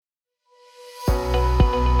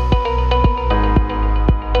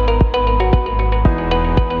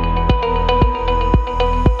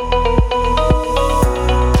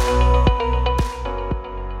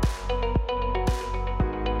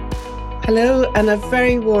Hello, and a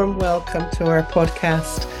very warm welcome to our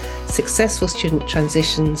podcast, Successful Student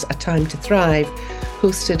Transitions, A Time to Thrive,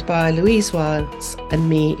 hosted by Louise Wiles and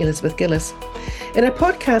me, Elizabeth Gillis. In our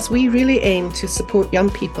podcast, we really aim to support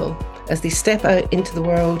young people as they step out into the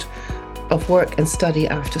world of work and study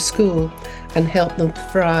after school and help them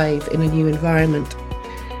thrive in a new environment.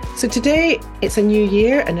 So today, it's a new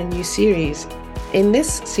year and a new series. In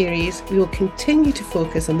this series, we will continue to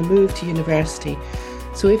focus on the move to university.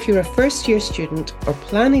 So if you're a first-year student or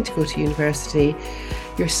planning to go to university,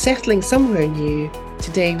 you're settling somewhere new,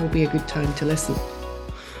 today will be a good time to listen.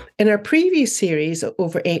 In our previous series of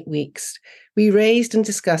over 8 weeks, we raised and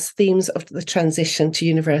discussed themes of the transition to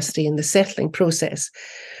university and the settling process.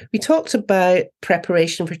 We talked about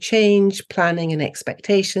preparation for change, planning and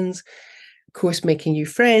expectations, course making new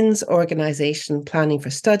friends, organisation, planning for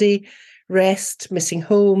study, rest, missing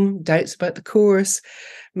home, doubts about the course,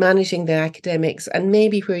 managing the academics, and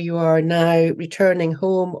maybe where you are now, returning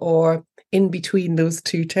home or in between those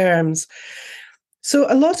two terms. So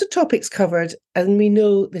a lot of topics covered, and we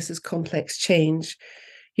know this is complex change.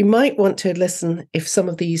 You might want to listen if some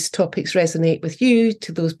of these topics resonate with you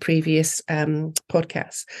to those previous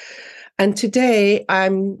podcasts. And today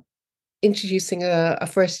I'm introducing a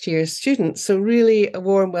first-year student. So really a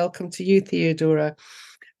warm welcome to you, Theodora.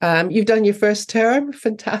 You've done your first term,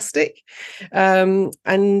 fantastic.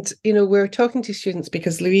 And, you know, we're talking to students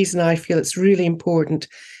because Louise and I feel it's really important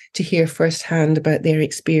to hear firsthand about their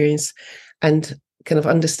experience and kind of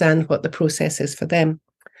understand what the process is for them.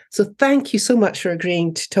 So thank you so much for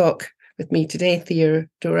agreeing to talk with me today,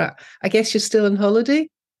 Theodora. I guess you're still on holiday?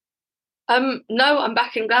 No, I'm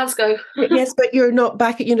back in Glasgow. Yes, but you're not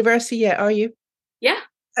back at university yet, are you? Yeah.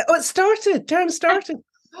 Oh, it started. Term started.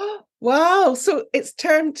 Wow. So it's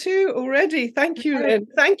term 2 already. Thank you. And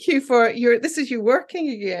thank you for this is you working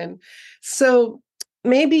again. So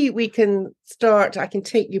maybe we can start, I can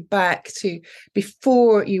take you back to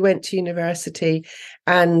before you went to university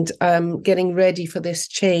and getting ready for this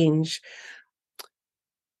change.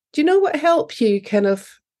 Do you know what helped you kind of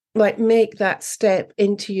like make that step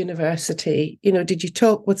into university? You know, did you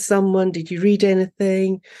talk with someone? Did you read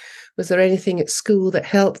anything? Was there anything at school that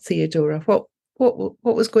helped, Theodora? What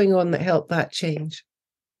was going on that helped that change?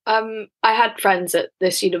 I had friends at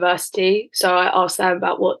this university, so I asked them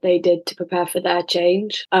about what they did to prepare for their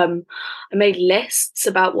change. I made lists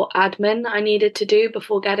about what admin I needed to do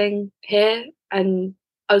before getting here, and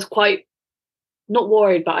I was quite not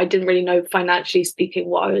worried, but I didn't really know, financially speaking,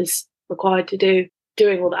 what I was required to do,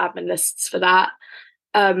 doing all the admin lists for that.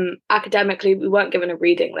 Academically, we weren't given a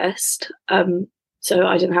reading list, so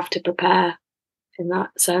I didn't have to prepare in that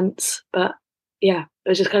sense, but yeah, it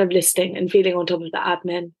was just kind of listing and feeling on top of the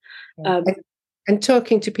admin. And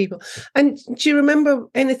talking to people. And do you remember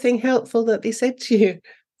anything helpful that they said to you,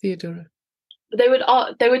 Theodora? They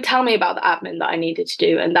would tell me about the admin that I needed to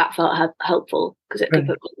do, and that felt helpful because it could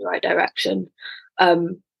put me in the right direction.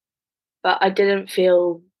 But I didn't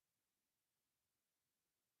feel.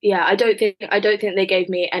 Yeah, I don't think they gave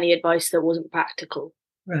me any advice that wasn't practical.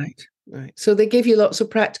 Right. So they gave you lots of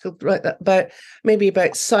practical, right,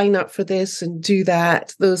 about sign up for this and do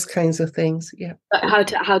that, those kinds of things. Yeah. How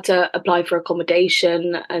to apply for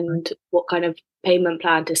accommodation and what kind of payment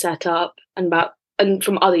plan to set up, and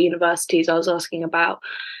from other universities, I was asking about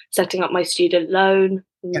setting up my student loan.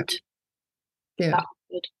 And yeah.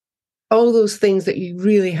 All those things that you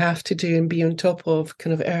really have to do and be on top of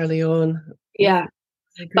kind of early on. Yeah.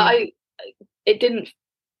 But it didn't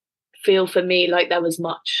feel for me like there was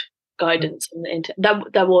much guidance on the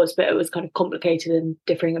internet. There was, but it was kind of complicated and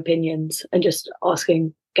differing opinions, and just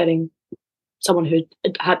getting someone who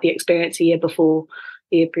had the experience a year before,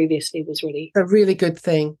 the year previously, was really a really good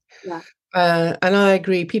thing. Yeah. And I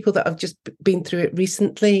agree, people that have just been through it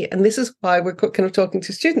recently, and this is why we're kind of talking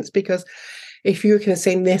to students, because if you're kind of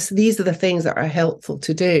saying these are the things that are helpful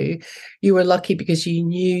to do, you were lucky because you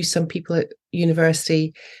knew some people at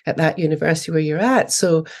that university where you're at.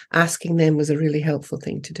 So asking them was a really helpful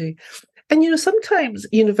thing to do. And, you know, sometimes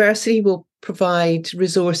university will provide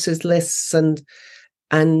resources, lists and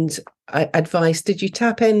advice. Did you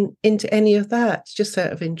tap into any of that, just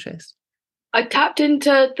out of interest? I tapped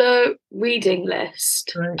into the reading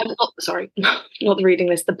list. Right. Not the reading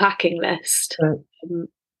list, the packing list, right.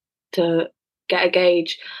 To get a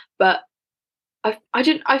gauge. But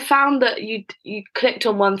I found that you clicked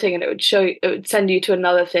on one thing and it would send you to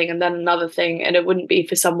another thing and then another thing, and it wouldn't be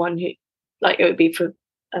for someone who, like, it would be for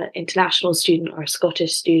an international student or a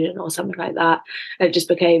Scottish student or something like that. And it just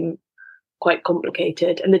became quite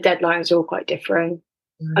complicated, and the deadlines are all quite differing.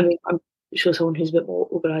 I mean, I'm sure someone who's a bit more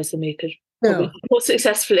organised than me could probably more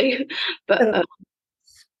successfully, but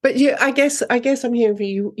But I guess I'm hearing from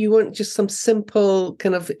you. You want just some simple,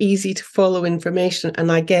 kind of easy to follow information,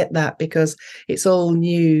 and I get that because it's all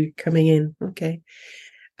new coming in. Okay.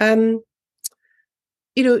 Um,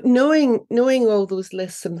 knowing all those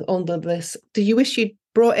lists and on the list, do you wish you'd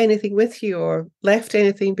brought anything with you or left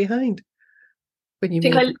anything behind when you I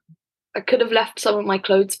think made them? I could have left some of my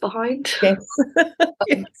clothes behind. Yes.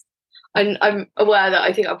 um, I'm aware that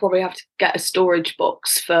I think I'll probably have to get a storage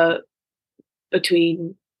box for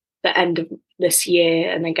between the end of this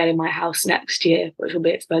year and then getting my house next year, which will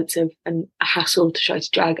be expensive and a hassle to try to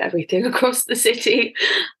drag everything across the city.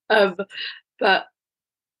 But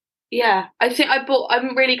yeah, I think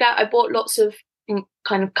I'm really glad I bought lots of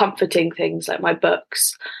kind of comforting things like my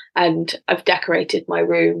books, and I've decorated my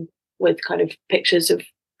room with kind of pictures of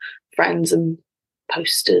friends and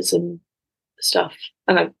posters and stuff.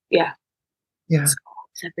 And Yeah. it's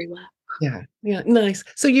everywhere. Yeah, nice.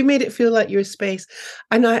 So you made it feel like your space.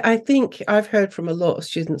 And I think I've heard from a lot of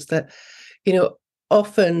students that,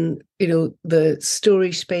 often, the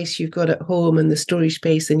storage space you've got at home and the storage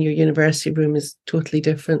space in your university room is totally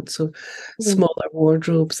different. So Mm. smaller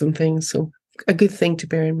wardrobes and things. So a good thing to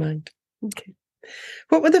bear in mind. Okay.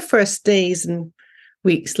 What were the first days and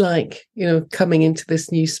weeks like, coming into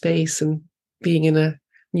this new space and being in a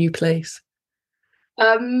new place?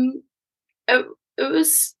 Um, it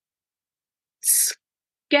was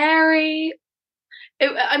scary.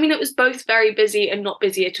 It was both very busy and not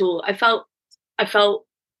busy at all. I felt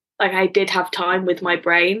like I did have time with my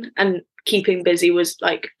brain, and keeping busy was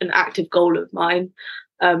like an active goal of mine,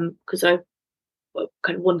 because I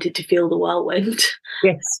kind of wanted to feel the whirlwind.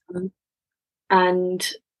 Yes. And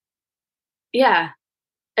yeah,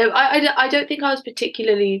 I don't think I was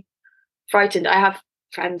particularly frightened. I have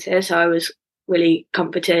friends here, so I was really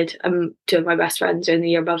comforted. Two of my best friends are in the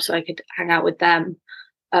year above, so I could hang out with them.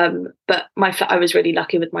 But I was really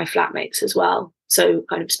lucky with my flatmates as well. So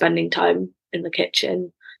kind of spending time in the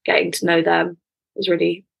kitchen, getting to know them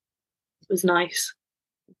was nice.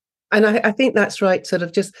 And I think that's right. Sort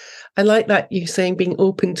of just, I like that you saying being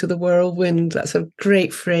open to the whirlwind. That's a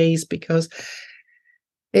great phrase because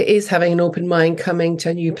it is having an open mind, coming to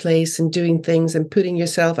a new place and doing things and putting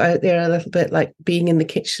yourself out there a little bit, like being in the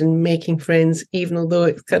kitchen, making friends, even although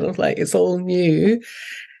it's kind of like it's all new.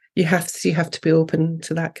 You have to be open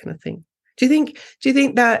to that kind of thing. Do you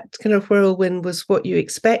think that kind of whirlwind was what you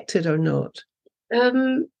expected or not?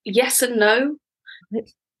 Yes and no.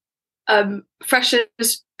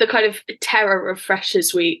 Freshers, the kind of terror of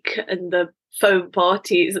Freshers Week and the foam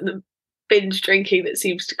parties and the binge drinking that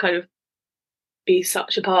seems to kind of be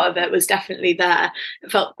such a part of it was definitely there.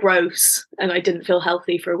 It felt gross, and I didn't feel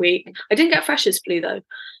healthy for a week. I didn't get Freshers flu though,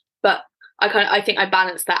 but I think I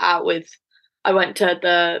balanced that out with I went to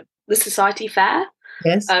the society fair.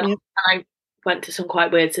 Yes. And Yeah. I went to some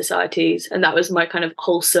quite weird societies, and that was my kind of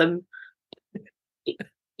wholesome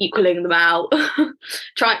equaling them out.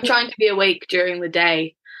 Trying to be awake during the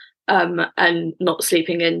day, and not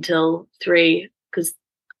sleeping until 3, because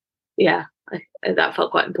that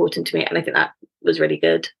felt quite important to me, and I think that was really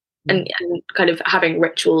good. And kind of having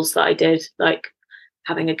rituals that I did, like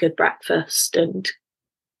having a good breakfast and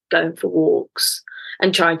going for walks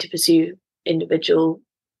and trying to pursue individual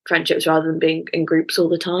friendships rather than being in groups all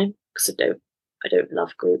the time, because I don't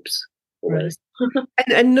love groups always. Right.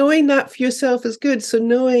 And knowing that for yourself is good. So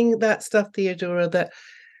knowing that stuff, Theodora, that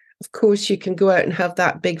of course you can go out and have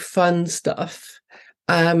that big fun stuff.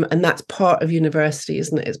 And that's part of university,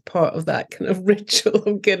 isn't it? It's part of that kind of ritual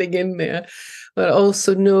of getting in there. But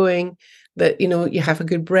also knowing that, you have a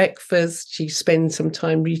good breakfast, you spend some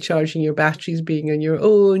time recharging your batteries, being on your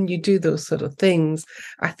own, you do those sort of things.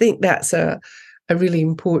 I think that's a really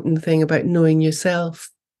important thing about knowing yourself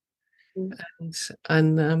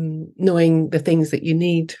and knowing the things that you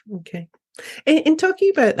need. Okay. In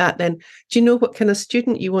talking about that then, do you know what kind of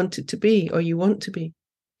student you wanted to be or you want to be?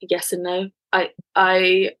 Yes and no.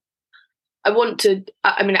 I want to.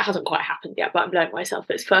 I mean, it hasn't quite happened yet, but I'm blowing myself.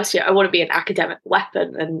 It's first year. I want to be an academic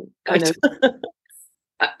weapon and kind of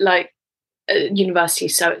like university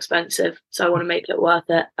is so expensive, so I want to make it worth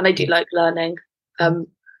it. And I do like learning, and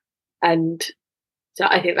so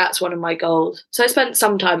I think that's one of my goals. So I spent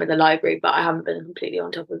some time in the library, but I haven't been completely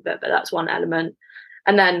on top of it. But that's one element.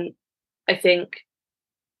 And then I think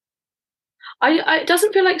it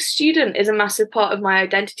doesn't feel like student is a massive part of my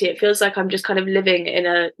identity. It feels like I'm just kind of living in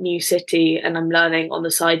a new city and I'm learning on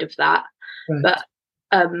the side of that. Right. But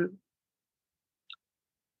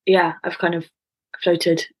I've kind of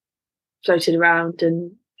floated around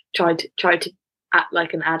and tried to act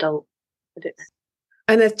like an adult. I don't know.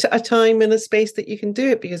 And a time and a space that you can do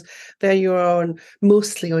it, because there you are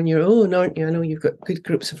mostly on your own, aren't you? I know you've got good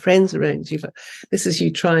groups of friends around you, but this is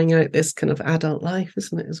you trying out this kind of adult life,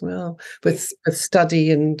 isn't it, as well, with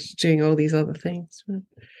study and doing all these other things.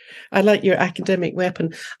 I like your academic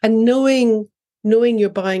weapon, and knowing you're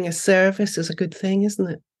buying a service is a good thing, isn't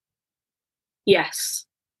it? Yes.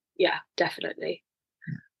 Yeah, definitely.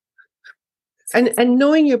 And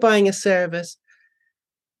knowing you're buying a service,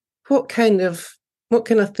 what kind of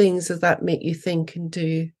things does that make you think and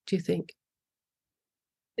do you think?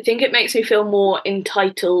 I think it makes me feel more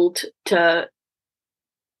entitled to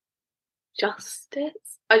justice.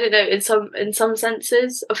 I don't know, in some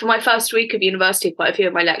senses. For my first week of university, quite a few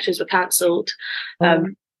of my lectures were cancelled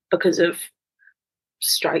because of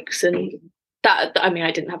strikes and that. I mean,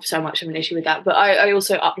 I didn't have so much of an issue with that, but I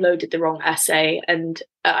also uploaded the wrong essay, and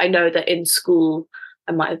I know that in school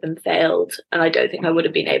I might have been failed, and I don't think I would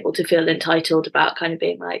have been able to feel entitled about kind of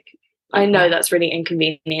being like, I know that's really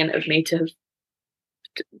inconvenient of me to have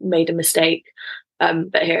made a mistake,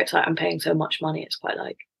 but here it's like I'm paying so much money, it's quite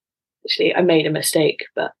like, actually I made a mistake,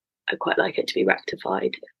 but I quite like it to be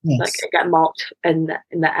rectified. Yes. Like I get marked in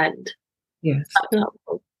the end. Yes.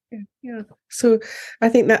 Yeah. So I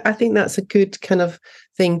think that's a good kind of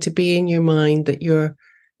thing to be in your mind, that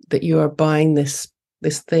you are buying this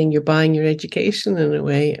thing, you're buying your education in a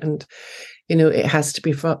way, and it has to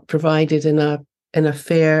be provided in a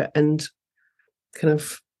fair and kind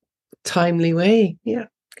of timely way. Yeah,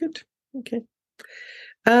 good. Okay.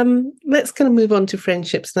 Let's kind of move on to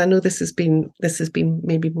friendships. And I know this has been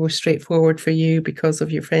maybe more straightforward for you because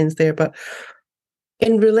of your friends there, but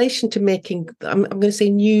in relation to making, I'm going to say,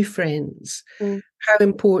 new friends, how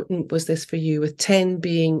important was this for you, with 10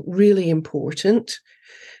 being really important?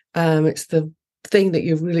 It's the thing that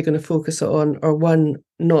you're really going to focus on, or 1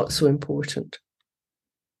 not so important?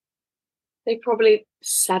 I think probably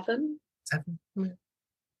 7. 7.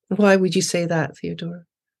 Why would you say that, Theodora?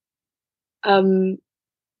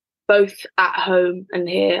 Both at home and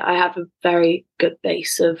here, I have a very good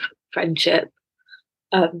base of friendship,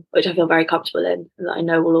 which I feel very comfortable in, and that I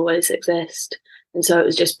know will always exist. And so it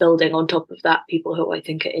was just building on top of that people who I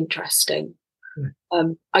think are interesting.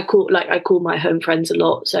 I call my home friends a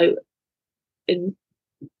lot. So in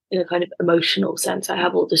a kind of emotional sense,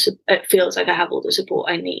 it feels like I have all the support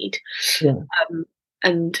I need. Yeah.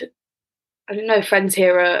 And I don't know, friends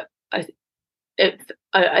here are,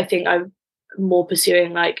 I think I'm more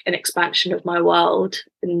pursuing like an expansion of my world,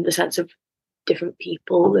 in the sense of different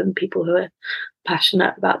people and people who are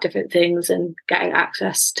passionate about different things, and getting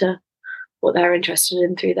access to what they're interested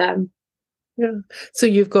in through them. Yeah. So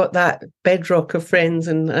you've got that bedrock of friends,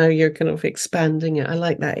 and now you're kind of expanding it. I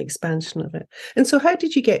like that expansion of it. And so how are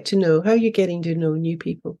you getting to know new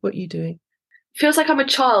people? What are you doing? It feels like I'm a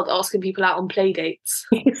child asking people out on play dates.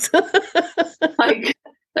 like,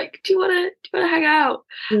 do you want to hang out?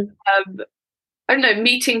 I don't know,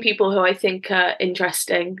 meeting people who I think are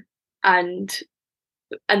interesting, and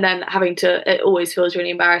then it always feels really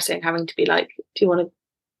embarrassing having to be like, do you want to,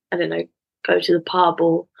 I don't know, go to the pub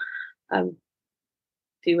or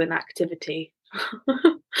do an activity?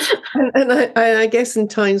 and I guess in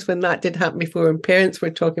times when that did happen before, and parents were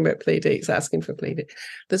talking about play dates, asking for play dates,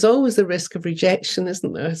 there's always the risk of rejection,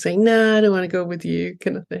 isn't there? Saying, nah, I don't want to go with you,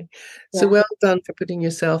 kind of thing. Yeah. So well done for putting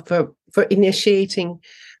yourself, for initiating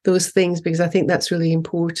those things, because I think that's really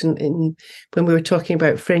important. When we were talking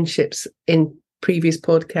about friendships in previous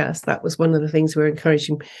podcasts, that was one of the things we were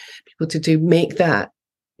encouraging people to do.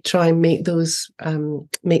 Try and make those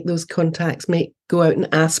contacts, go out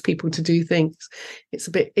and ask people to do things.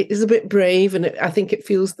 It is a bit brave, and I think it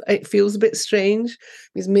feels a bit strange,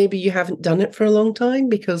 because maybe you haven't done it for a long time,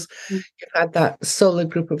 because you've had that solid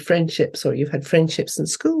group of friendships, or you've had friendships in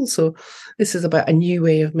school. So this is about a new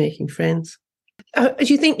way of making friends. Do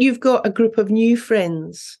you think you've got a group of new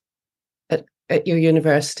friends at your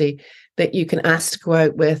university that you can ask to go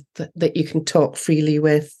out with, that you can talk freely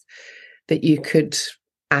with, that you could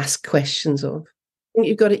ask questions of? I think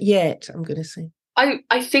you've got it yet, I'm going to say.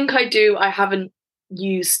 I think I do. I haven't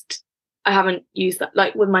used that.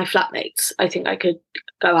 Like with my flatmates, I think I could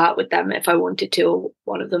go out with them if I wanted to, or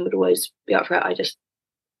one of them would always be up for it. I just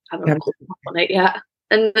haven't called up on it yet.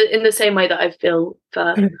 And in the same way that I feel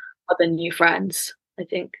for other new friends, I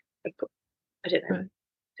think I don't know.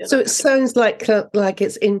 So it sounds like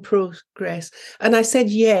it's in progress. And I said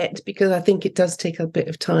yet because I think it does take a bit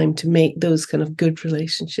of time to make those kind of good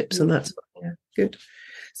relationships, and that's good.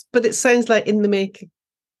 But it sounds like in the making.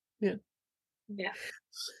 Yeah. Yeah.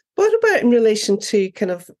 What about in relation to kind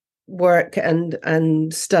of work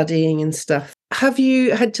and studying and stuff? Have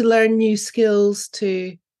you had to learn new skills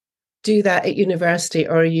to do that at university,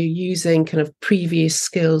 or are you using kind of previous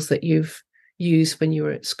skills that you've used when you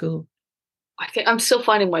were at school? I think I'm still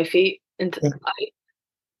finding my feet. And Yeah.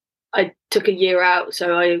 I took a year out,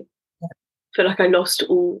 so I feel like I lost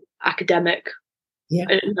all academic. Yeah.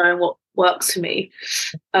 I don't know what works for me,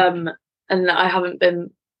 and I haven't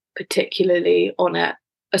been particularly on it,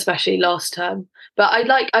 especially last term. But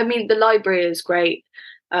I mean, the library is great,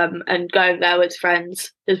 and going there with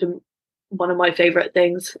friends has been one of my favourite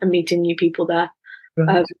things, and meeting new people there.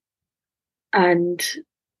 Right. And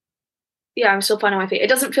yeah, I'm still finding my feet. It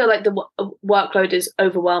doesn't feel like the workload is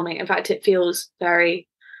overwhelming. In fact, it feels very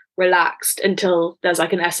relaxed until there's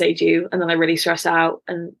like an essay due, and then I really stress out.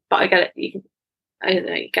 But I get it. I don't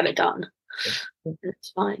know, you get it done.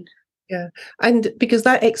 It's fine. Yeah, and because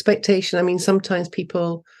that expectation, I mean, sometimes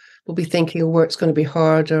people will be thinking, oh, work's going to be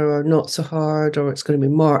harder or not so hard, or it's going to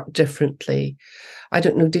be marked differently. I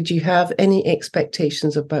don't know. Did you have any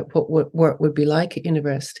expectations about what work would be like at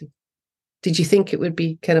university? Did you think it would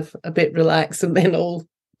be kind of a bit relaxed and then all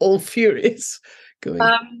furious going?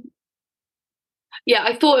 Yeah,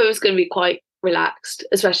 I thought it was going to be quite relaxed,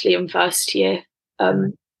 especially in first year,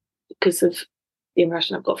 because of the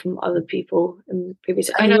impression I've got from other people in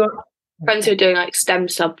previous. I know friends who are doing like STEM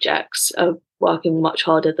subjects are working much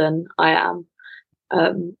harder than I am,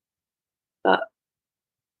 but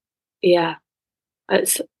yeah, I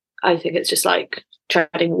think it's just like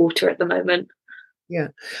treading water at the moment. Yeah,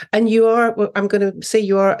 and you are. Well, I'm going to say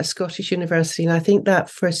you are at a Scottish university, and I think that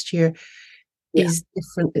first year is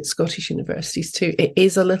different at Scottish universities too. It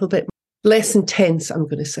is a little bit less intense, I'm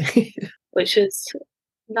going to say, which is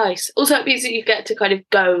nice. Also, it means that you get to kind of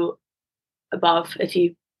go above if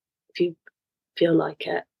you feel like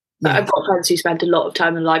it. Yes. I've got friends who spend a lot of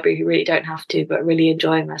time in the library who really don't have to, but really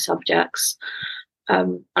enjoying their subjects.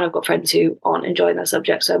 And I've got friends who aren't enjoying their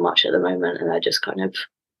subjects so much at the moment, and they're just kind of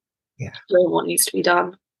doing what needs to be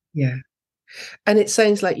done. Yeah. And it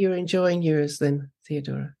sounds like you're enjoying yours then,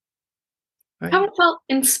 Theodora. Right? I haven't felt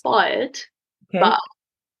inspired, but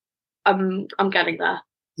I'm getting there.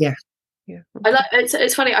 Yeah. Yeah. Okay.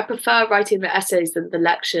 It's funny, I prefer writing the essays than the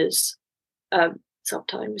lectures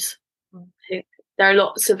sometimes. There are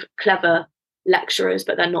lots of clever lecturers,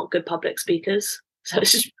 but they're not good public speakers. So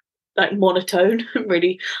it's just like monotone and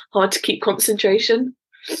really hard to keep concentration.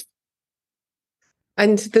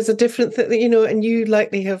 And there's a different thing, and you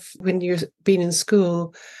likely have, when you've been in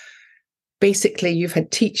school, basically you've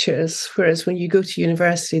had teachers, whereas when you go to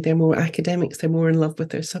university, they're more academics, they're more in love with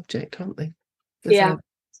their subject, aren't they? Yeah.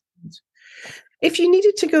 If you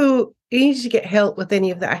needed to get help with any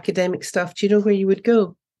of the academic stuff, do you know where you would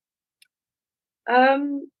go?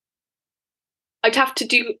 I'd have to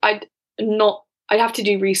do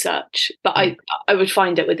research, but I would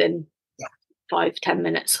find it within 5-10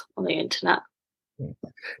 minutes on the internet.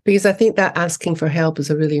 Because I think that asking for help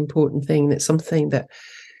is a really important thing. And it's something that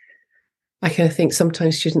I kind of think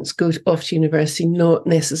sometimes students go off to university not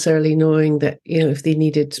necessarily knowing that, if they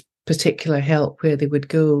needed particular help, where they would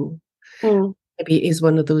go. Maybe it is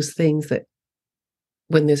one of those things that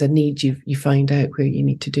when there's a need, you find out where you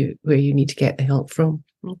need to get the help from.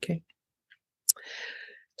 Okay.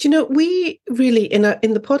 Do we really in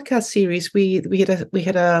the podcast series we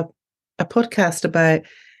had a podcast about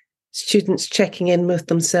students checking in with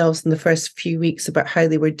themselves in the first few weeks about how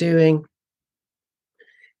they were doing,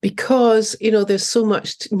 because there's so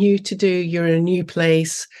much new to do. You're in a new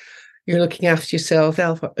place. You're looking after yourself.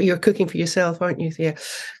 You're cooking for yourself, aren't you? Yeah.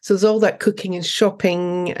 So there's all that cooking and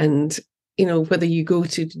shopping, and whether you go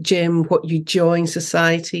to the gym, what you join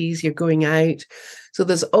societies, you're going out. So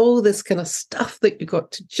there's all this kind of stuff that you've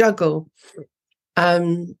got to juggle.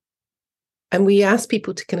 And we ask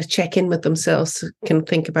people to kind of check in with themselves, to kind of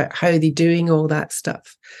think about how they're doing all that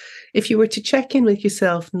stuff. If you were to check in with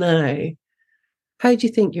yourself now, how do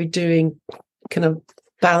you think you're doing, kind of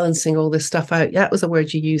balancing all this stuff out? That was a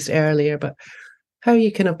word you used earlier, but how are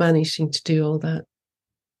you kind of managing to do all that?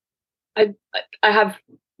 I have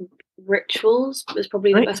rituals is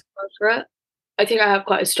probably the best word for it. I think I have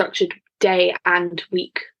quite a structured day and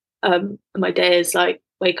week. My day is like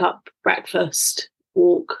wake up, breakfast,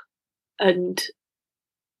 walk, and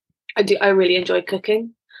I really enjoy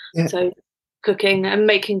cooking. Yeah. So cooking and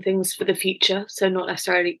making things for the future. So not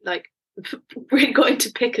necessarily like really got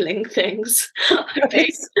into pickling things.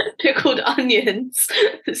 I pickled onions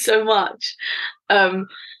so much.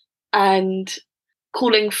 And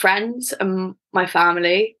calling friends and my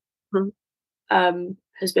family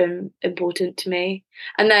has been important to me.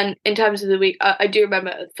 And then in terms of the week, I do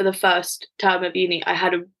remember for the first term of uni, I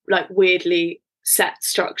had a weirdly set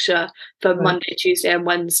structure for Monday, Tuesday and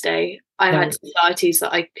Wednesday. I had societies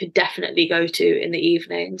that I could definitely go to in the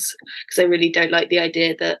evenings because I really don't like the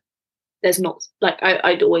idea that there's not, like,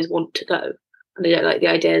 I'd always want to go, and I don't like the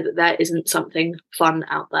idea that there isn't something fun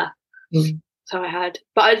out there. So I had,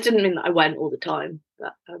 but I didn't mean that I went all the time,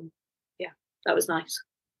 but that was nice.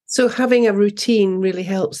 So having a routine really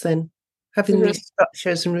helps then. Having these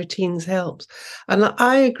structures and routines helps. And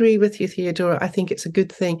I agree with you, Theodora. I think it's a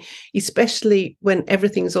good thing, especially when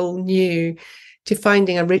everything's all new, to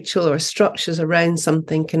finding a ritual or structures around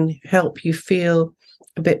something can help you feel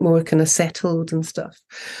a bit more kind of settled and stuff.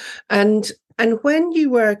 And when you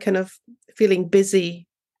were kind of feeling busy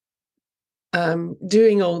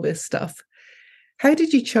doing all this stuff, how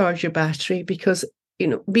did you charge your battery? Because, you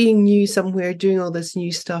know, being new somewhere, doing all this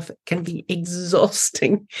new stuff can be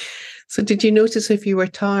exhausting. So did you notice if you were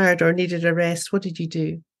tired or needed a rest? What did you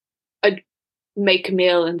do? I'd make a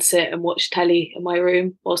meal and sit and watch telly in my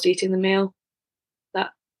room whilst eating the meal.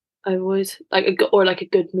 That I would like, a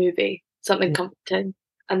good movie, something comforting.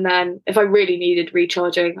 And then if I really needed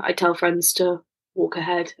recharging, I'd tell friends to walk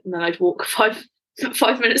ahead, and then I'd walk 5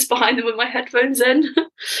 minutes behind them with my headphones in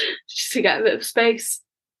just to get a bit of space.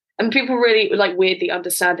 And people really were like weirdly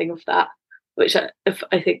understanding of that, which I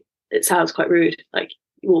think it sounds quite rude. Like,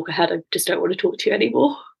 you walk ahead, I just don't want to talk to you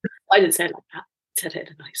anymore. I didn't say it like that. I said it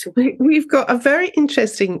in a nice way. We've got a very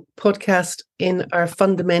interesting podcast in our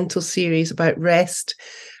fundamental series about rest.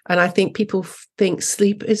 And I think people think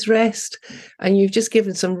sleep is rest. And you've just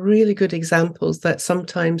given some really good examples that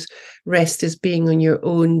sometimes rest is being on your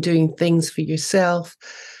own, doing things for yourself.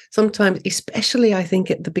 Sometimes, especially I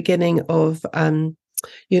think at the beginning of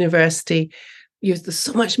university, there's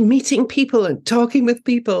so much meeting people and talking with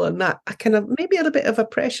people, and that kind of maybe a little bit of a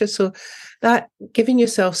pressure. So that giving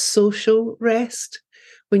yourself social rest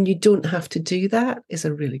when you don't have to do that is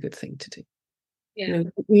a really good thing to do. Yeah. You know,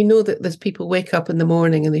 we know that there's people wake up in the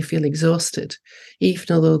morning and they feel exhausted,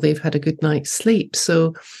 even though they've had a good night's sleep.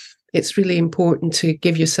 So it's really important to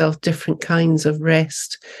give yourself different kinds of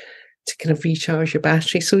rest to kind of recharge your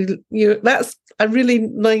battery. So that's a really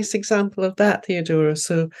nice example of that, Theodora.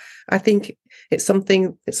 So I think it's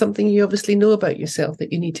something you obviously know about yourself,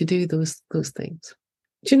 that you need to do those things.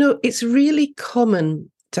 Do you know, it's really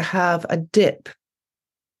common to have a dip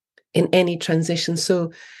in any transition.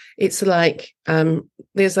 So it's like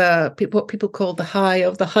there's what people call the high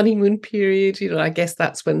of the honeymoon period. You know, I guess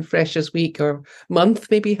that's when Freshers Week or month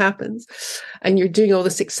maybe happens, and you're doing all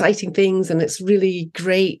this exciting things, and it's really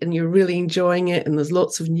great, and you're really enjoying it. And there's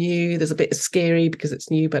lots of new. There's a bit of scary because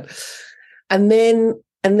it's new, and then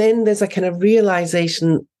there's a kind of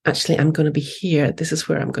realization. Actually, I'm going to be here. This is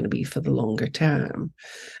where I'm going to be for the longer term.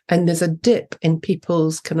 And there's a dip in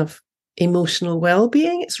people's kind of emotional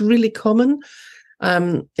well-being. It's really common.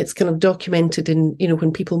 It's kind of documented in, you know,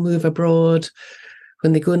 when people move abroad,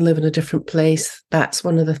 when they go and live in a different place. That's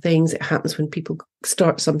one of the things. It happens when people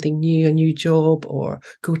start something new, a new job, or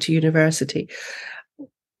go to university.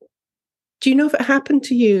 Do you know if it happened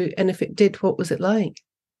to you? And if it did, what was it like?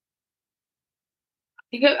 I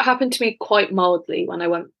think it happened to me quite mildly when I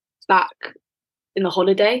went back in the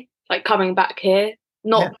holiday, like coming back here.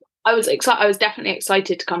 I was excited. I was definitely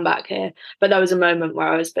excited to come back here, but there was a moment where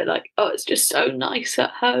I was a bit like, "Oh, it's just so nice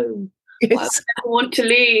at home. Yes. Why would I ever want to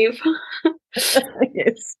leave?"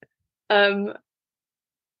 Yes.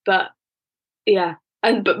 But yeah,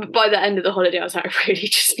 but by the end of the holiday, I was like, I really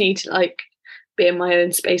just need to like be in my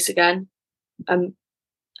own space again. I've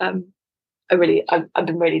been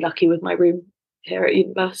really lucky with my room here at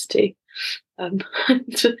university.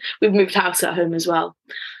 We've moved house at home as well,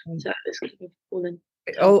 so it's kind of fallen.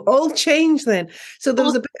 All changed then. So there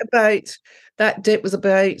was a bit about that dip was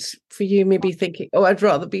about for you maybe thinking, oh, I'd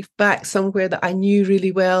rather be back somewhere that I knew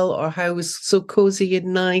really well, or how it was so cozy and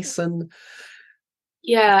nice. And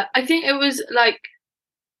yeah, I think it was like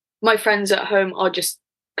my friends at home are just,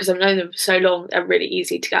 because I've known them for so long, they're really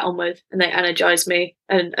easy to get on with and they energize me.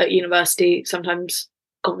 And at university, sometimes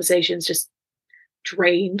conversations just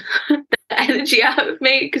drain the energy out of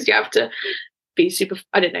me because you have to be super,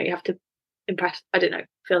 I don't know, you have to impress, I don't know,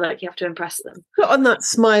 feel like you have to impress them. Put on that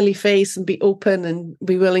smiley face and be open and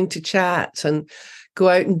be willing to chat and go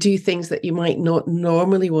out and do things that you might not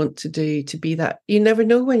normally want to do, to be that. You never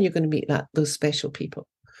know when you're going to meet those special people.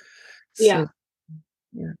 Yeah. So,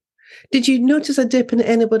 yeah. Did you notice a dip in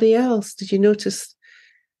anybody else? Did you notice,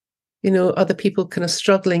 you know, other people kind of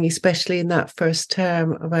struggling, especially in that first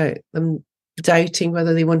term, about them doubting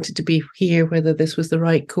whether they wanted to be here, whether this was the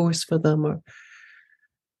right course for them? Or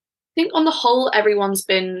I think on the whole, everyone's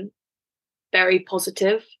been very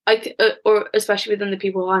positive. Or especially within the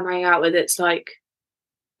people who I'm hanging out with, it's like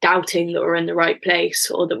doubting that we're in the right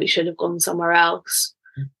place or that we should have gone somewhere else.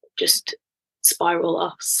 Just spiral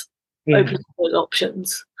us, open up those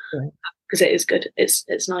options, because it is good.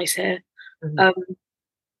 It's nice here.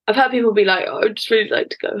 I've had people be like, "Oh, I'd just really like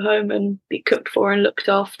to go home and be cooked for and looked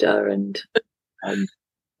after," and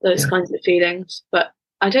those kinds of feelings. But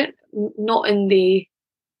I don't, not in the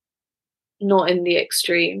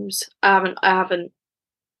extremes. I haven't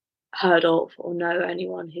heard of or know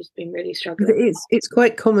anyone who's been really struggling. It's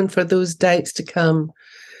quite common for those doubts to come,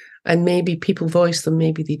 and maybe people voice them,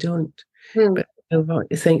 maybe they don't. But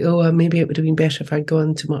you think, oh, maybe it would have been better if I'd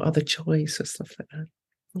gone to my other choice or stuff like that.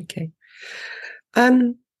 Okay.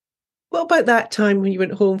 What about that time when you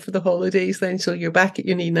went home for the holidays then? So you're back at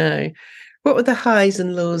uni now. What were the highs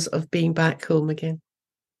and lows of being back home again?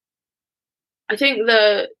 I think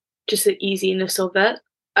just the easiness of it.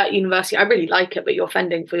 At university, I really like it, but you're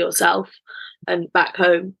fending for yourself. And back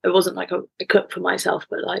home, it wasn't like I cooked for myself,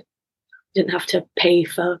 but like I didn't have to pay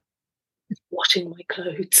for washing my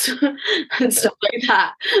clothes and stuff like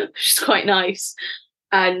that, which is quite nice.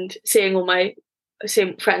 And seeing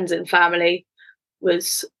friends and family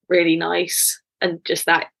was really nice, and just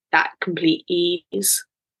that complete ease.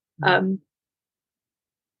 But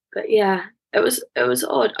yeah, it was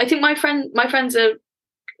odd. I think my friends are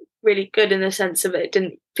really good in the sense of it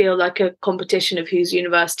didn't feel like a competition of whose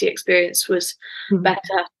university experience was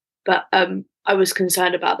better. But I was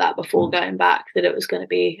concerned about that before going back, that it was going to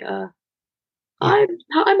be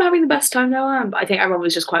I'm having the best time now I am. But I think everyone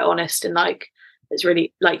was just quite honest, and like it's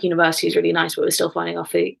really, like, university is really nice, but we're still finding our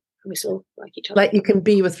feet and we still like each other. Like you can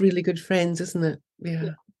be with really good friends, isn't it? Yeah.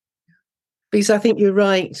 Because I think you're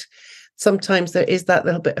right. Sometimes there is that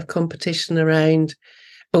little bit of competition around,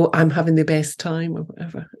 oh, I'm having the best time or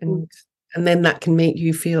whatever. And then that can make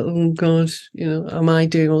you feel, oh God, am I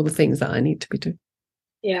doing all the things that I need to be doing?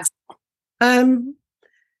 Yeah.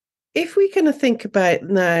 If we kind of think about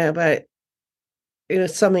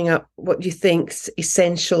summing up what you think's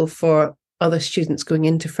essential for other students going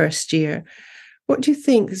into first year, what do you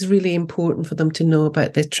think is really important for them to know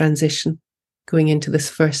about the transition going into this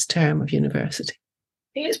first term of university?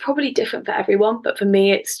 I think it's probably different for everyone, but for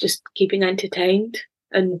me, it's just keeping entertained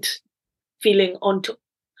and feeling on top,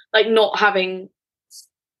 like not having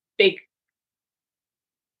big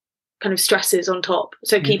kind of stresses on top.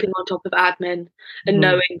 So keeping on top of admin and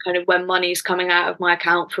knowing kind of when money's coming out of my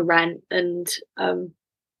account for rent and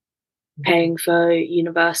paying for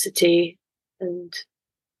university and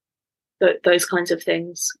those kinds of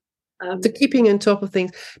things. So keeping on top of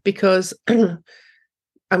things, because I'm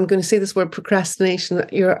going to say this word procrastination,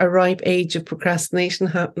 you're a ripe age of procrastination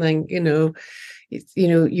happening, you've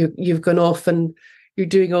gone off and you're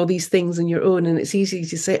doing all these things on your own, and it's easy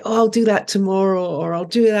to say, oh, I'll do that tomorrow, or I'll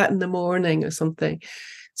do that in the morning or something.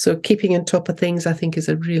 So keeping on top of things, I think, is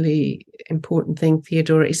a really important thing,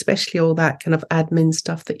 Theodora, especially all that kind of admin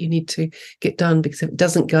stuff that you need to get done, because if it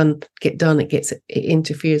doesn't get done, it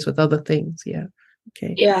interferes with other things. Yeah.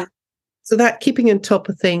 Okay. Yeah. So that keeping on top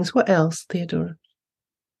of things. What else, Theodora?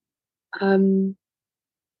 I'm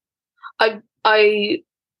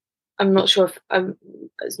not sure if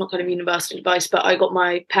it's not kind of university advice, but I got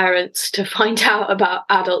my parents to find out about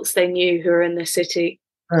adults they knew who are in the city.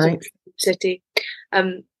 Right.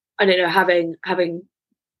 I don't know, having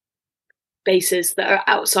bases that are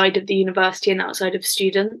outside of the university and outside of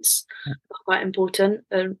students are quite important,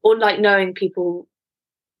 or like knowing people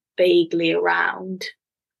vaguely around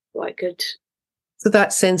who I could. So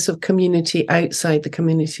that sense of community outside the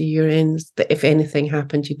community you're in, that if anything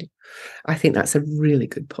happened, I think that's a really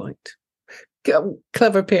good point.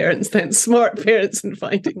 Clever parents then, smart parents in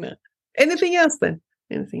finding that. Anything else then?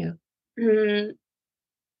 Anything else?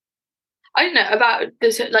 I don't know about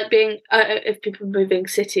this, like being, if people moving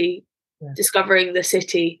city, discovering the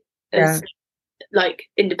city as like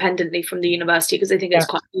independently from the university, because I think it's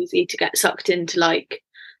quite easy to get sucked into like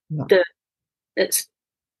it's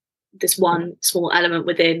this one small element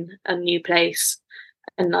within a new place,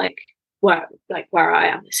 and where I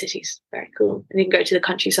am, the city's very cool, and you can go to the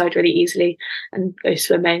countryside really easily and go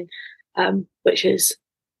swimming, which is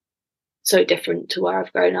so different to where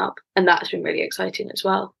I've grown up, and that's been really exciting as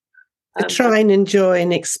well. To try and enjoy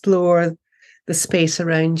and explore the space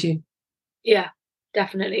around you. Yeah,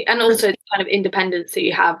 definitely. And also the kind of independence that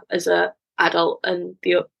you have as an adult and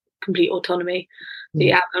the complete autonomy that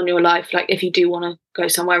you have on your life. Like if you do want to go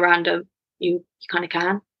somewhere random, you kind of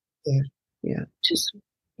can. Yeah. Which is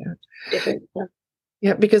different.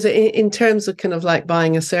 Yeah, because in terms of kind of like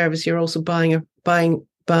buying a service, you're also buying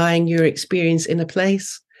your experience in a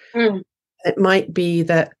place. It might be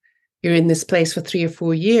that you're in this place for 3 or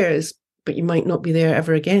 4 years, but you might not be there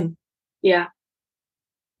ever again. Yeah.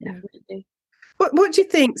 definitely. What do you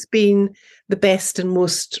think's been the best and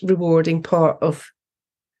most rewarding part of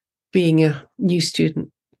being a new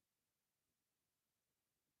student?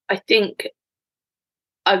 I think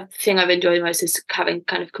the thing I've enjoyed the most is having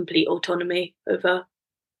kind of complete autonomy over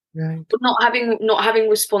Right. not having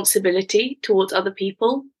responsibility towards other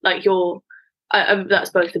people. Like that's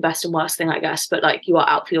both the best and worst thing, I guess. But like you are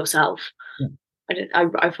out for yourself. Yeah.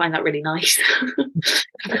 I find that really nice.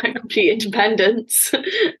 Kind of complete independence,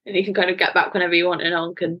 and you can kind of get back whenever you want, and no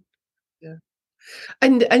one can. Yeah.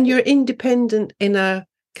 And you're independent in a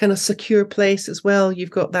kind of secure place as well. You've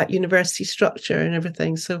got that university structure and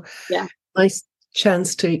everything. So Yeah. Nice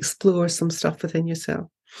chance to explore some stuff within yourself.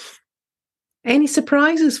 Any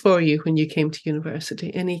surprises for you when you came to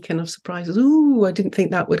university? Any kind of surprises? Ooh, I didn't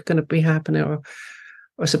think that was going to be happening,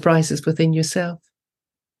 or surprises within yourself?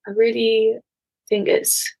 I really think I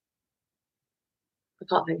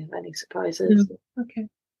can't think of any surprises. No. Okay.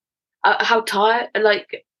 How tired?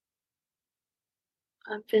 Like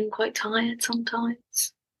I've been quite tired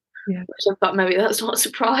sometimes. Yeah. But maybe that's not a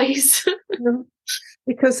surprise. No,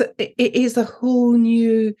 because it is a whole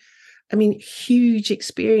new, huge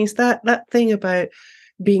experience. That thing about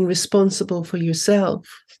being responsible for yourself,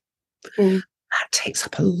 that takes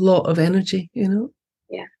up a lot of energy,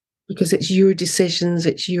 Yeah. Because it's your decisions,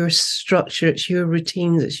 it's your structure, it's your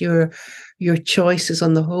routines, it's your choices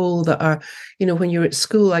on the whole that are, when you're at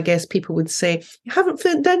school, I guess people would say, you haven't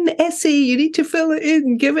done the essay, you need to fill it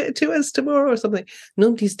in, give it to us tomorrow or something.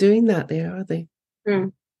 Nobody's doing that there, are they?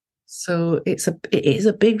 So it is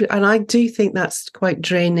a big, and I do think that's quite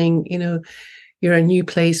draining. You're a new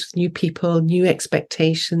place with new people, new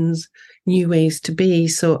expectations, new ways to be.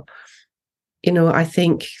 So, I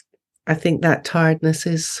think that tiredness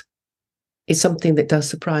is something that does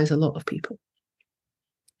surprise a lot of people.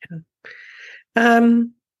 Yeah.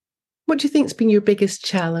 What do you think's been your biggest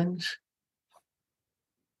challenge?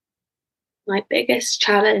 My biggest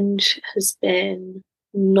challenge has been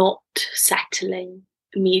not settling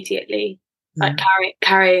immediately, like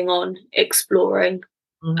carrying on, exploring,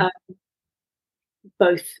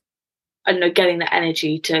 both, I don't know, getting the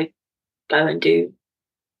energy to go and do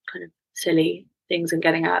kind of silly things and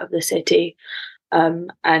getting out of the city,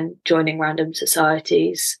 and joining random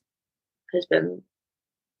societies has been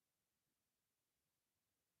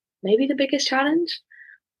maybe the biggest challenge.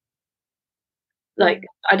 Like,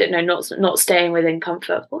 I don't know, not staying within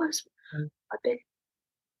comfort was quite big.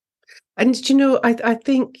 And I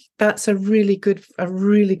think that's a really good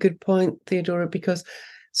point, Theodora, because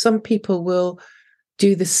some people will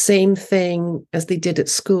do the same thing as they did at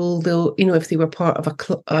school. They'll, if they were part of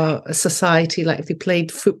a society, like if they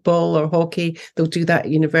played football or hockey, they'll do that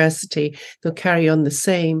at university. They'll carry on the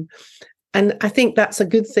same. And I think that's a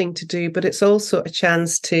good thing to do, but it's also a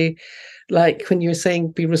chance to, like when you're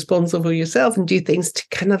saying, be responsible for yourself and do things to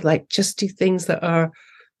kind of like just do things that'll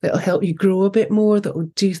help you grow a bit more, that will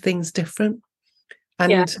do things different.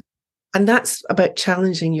 And that's about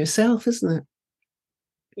challenging yourself, isn't it?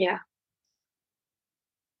 Yeah.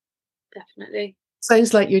 Definitely.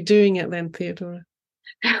 Sounds like you're doing it then, Theodora.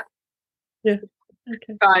 Yeah.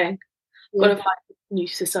 Okay. Trying. Got to find new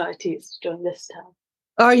societies to join this time.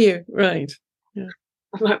 Are you? Right. Yeah.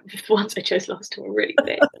 The ones I chose last time were really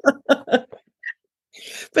big.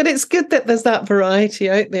 But it's good that there's that variety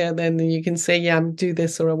out there then you can say, yeah, I'm do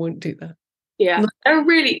this or I won't do that. Yeah. They're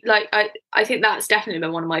really, like, I think that's definitely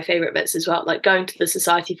been one of my favourite bits as well. Like going to the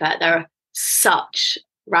society fair, there are such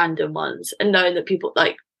random ones, and knowing that people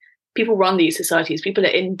run these societies, people are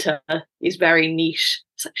into these very niche,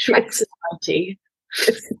 like Shrek society.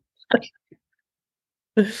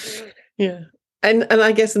 Yeah. And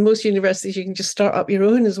I guess in most universities you can just start up your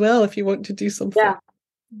own as well if you want to do something. Yeah.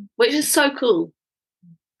 Which is so cool.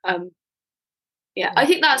 I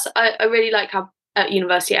think that's I really like how at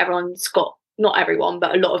university everyone's got, not everyone,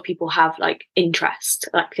 but a lot of people have like interest,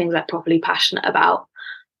 like things they're properly passionate about,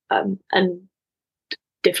 and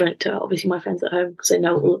different to obviously my friends at home, because I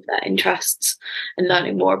know all of their interests, and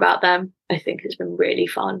learning more about them I think has been really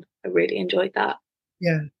fun. I really enjoyed that.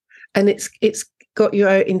 Yeah. And it's got you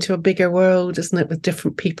out into a bigger world, isn't it, with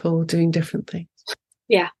different people doing different things.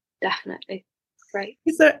 Yeah, definitely. Right.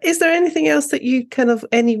 Is there anything else that you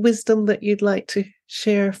any wisdom that you'd like to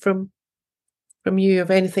share from you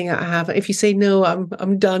of anything that I have? If you say no,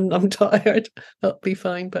 I'm done, I'm tired, that'll be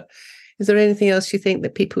fine. But is there anything else you think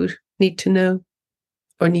that people need to know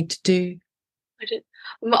or need to do?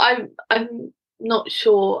 I'm not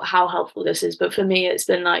sure how helpful this is, but for me it's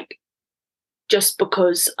been like, just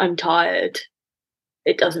because I'm tired,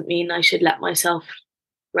 it doesn't mean I should let myself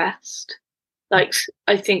rest. Like,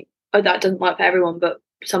 I think that doesn't work for everyone, but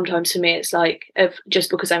sometimes for me it's like, if just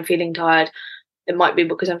because I'm feeling tired, it might be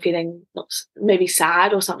because I'm feeling maybe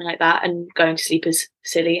sad or something like that, and going to sleep is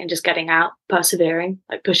silly, and just getting out, persevering,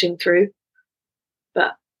 like pushing through.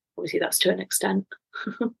 But obviously that's to an extent.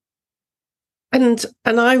 And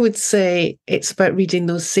I would say it's about reading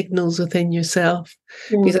those signals within yourself,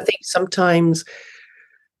 because I think sometimes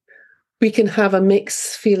we can have a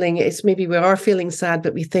mixed feeling. It's maybe we are feeling sad,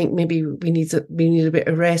 but we think maybe we need a bit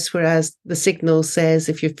of rest. Whereas the signal says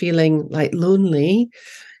if you're feeling like lonely,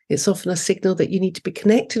 it's often a signal that you need to be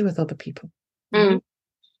connected with other people.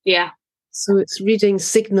 Yeah. So it's reading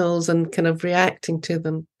signals and kind of reacting to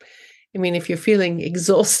them. I mean, if you're feeling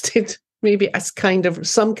exhausted, maybe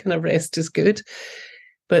some kind of rest is good,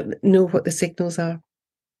 but know what the signals are.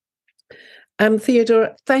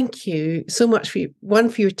 Theodora, thank you so much for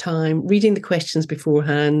your time, reading the questions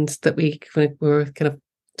beforehand that we were kind of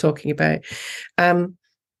talking about, and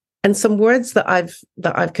some words that I've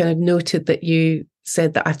kind of noted that you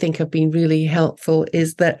said that I think have been really helpful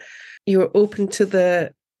is that you're open to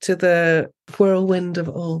the whirlwind of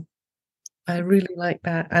all. I really like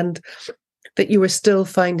that, and that you were still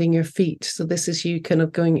finding your feet. So this is you kind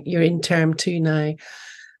of you're in term 2 now,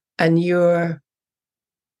 and you're,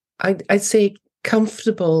 I'd say,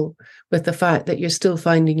 comfortable with the fact that you're still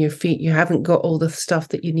finding your feet. You haven't got all the stuff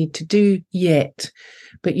that you need to do yet,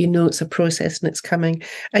 but you know it's a process and it's coming.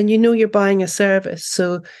 And you know you're buying a service,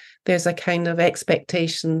 so there's a kind of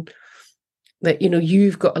expectation that, you know,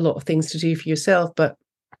 you've got a lot of things to do for yourself, but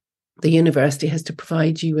the university has to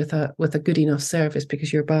provide you with a good enough service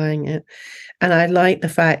because you're buying it. And I like the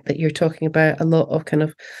fact that you're talking about a lot of kind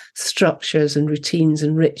of structures and routines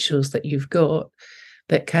and rituals that you've got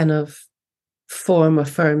that kind of form a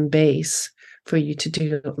firm base for you to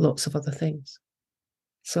do lots of other things.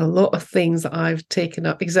 So a lot of things that I've taken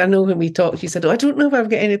up, because I know when we talked, you said, I don't know if I've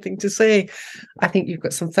got anything to say. I think you've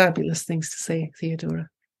got some fabulous things to say, Theodora.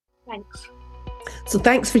 Thanks. So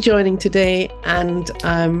thanks for joining today, and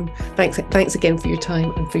thanks again for your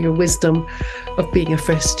time and for your wisdom of being a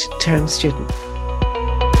first-term student.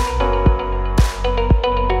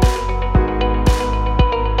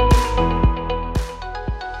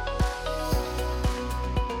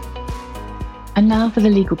 And now for the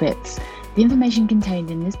legal bits. The information contained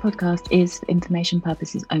in this podcast is for information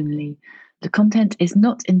purposes only. The content is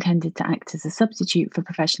not intended to act as a substitute for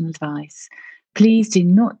professional advice. Please do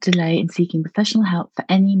not delay in seeking professional help for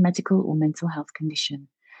any medical or mental health condition.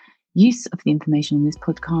 Use of the information on this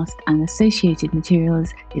podcast and associated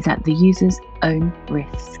materials is at the user's own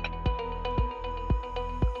risk.